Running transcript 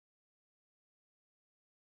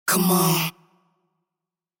Come on.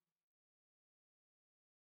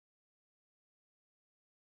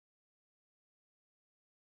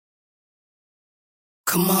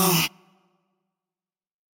 Come on.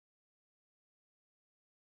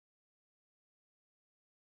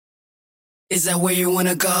 Is that where you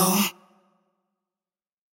wanna go?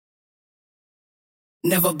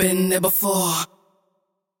 Never been there before.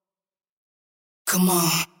 Come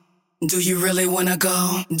on. Do you really wanna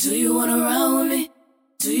go? Do you wanna ride with me?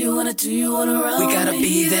 Do you wanna ride with me? We gotta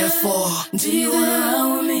be there for. Do you wanna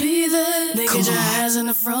ride with me? Be there. They get your ass in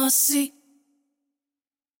the front seat.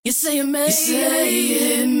 You say it maybe. You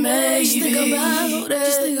say it maybe. Just think about it.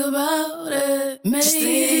 Just think about it. Maybe. Just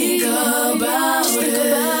think about it. Just think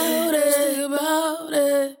about it. Just think about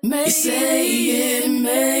it. Maybe. You say it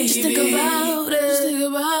maybe. Just think about it. Just think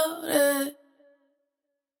about it.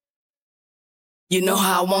 You know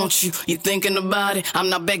how I want you, you thinking about it. I'm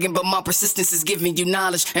not begging, but my persistence is giving you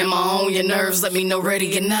knowledge. Am I on your nerves? Let me know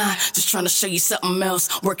ready or not. Just trying to show you something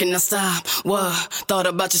else, working non-stop. What? Thought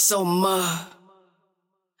about you so much.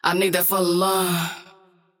 I need that for love.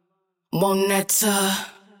 Want that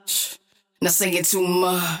touch. Not saying too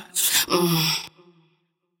much.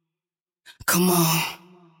 Come on.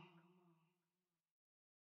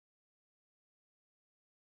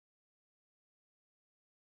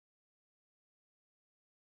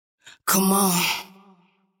 Come on.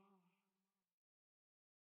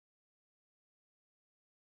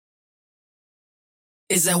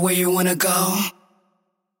 Is that where you wanna go?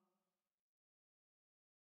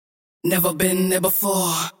 Never been there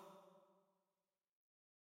before.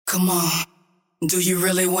 Come on. Do you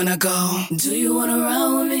really wanna go? Do you wanna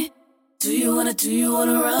ride with me? Do you wanna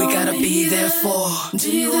ride with me? We gotta be there for.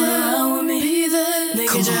 Do you wanna ride with me? Be there. They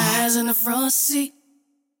get your ass in the front seat.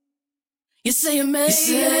 You say it maybe. You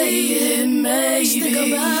say it maybe. Just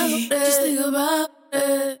think about it. Just think about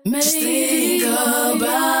it. Maybe. Just think about it.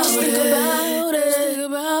 Just think about it. Just think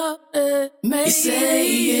about it. Maybe. You say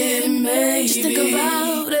it maybe. Just think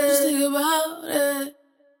about it. Just think about it.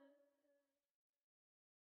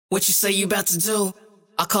 What you say you about to do?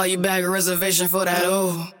 I'll call you back, a reservation for that,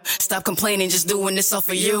 ooh. Stop complaining, just doing this all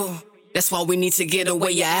for you. That's why we need to get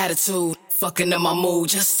away your attitude. Fucking up my mood,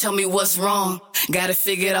 just tell me what's wrong. Gotta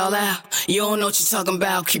figure it all out. You don't know what you're talking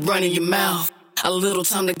about, keep running your mouth. A little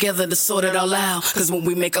time together to sort it all out. Cause when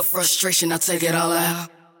we make a frustration, I'll take it all out.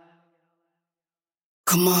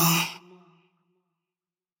 Come on.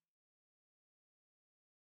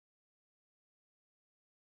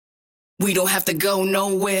 We don't have to go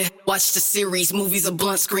nowhere. Watch the series, movies, a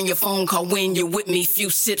blunt, screen your phone call when you're with me.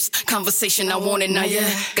 Few sips, conversation I want it now, yeah.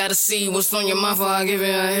 Gotta see what's on your mind before I give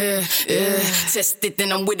it a head, yeah. Test it,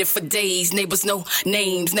 then I'm with it for days. Neighbors know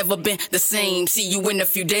names, never been the same. See you in a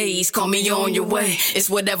few days, call me on your way. It's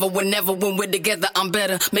whatever, whenever, when we're together, I'm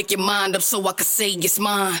better. Make your mind up so I can say it's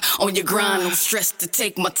mine. On your grind, I'm stressed to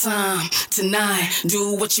take my time. Tonight,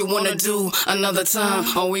 do what you wanna do. Another time,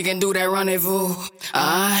 or we can do that rendezvous.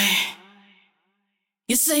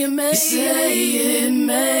 You say it maybe. You say it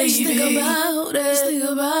maybe. Just think about it. Just think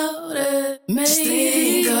about it. Maybe. Just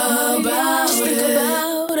think about it. Just think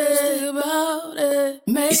about it. Just think about it.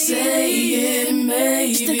 Maybe. You say it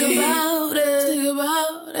maybe. Just think about it. Just think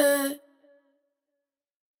about it.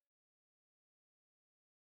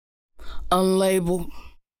 Unlabeled.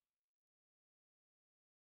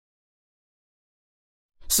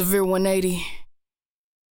 Severe180.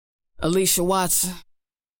 Alicia Watson.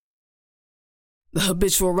 The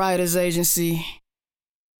Habitual Writers Agency.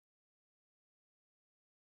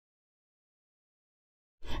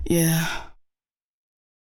 Yeah.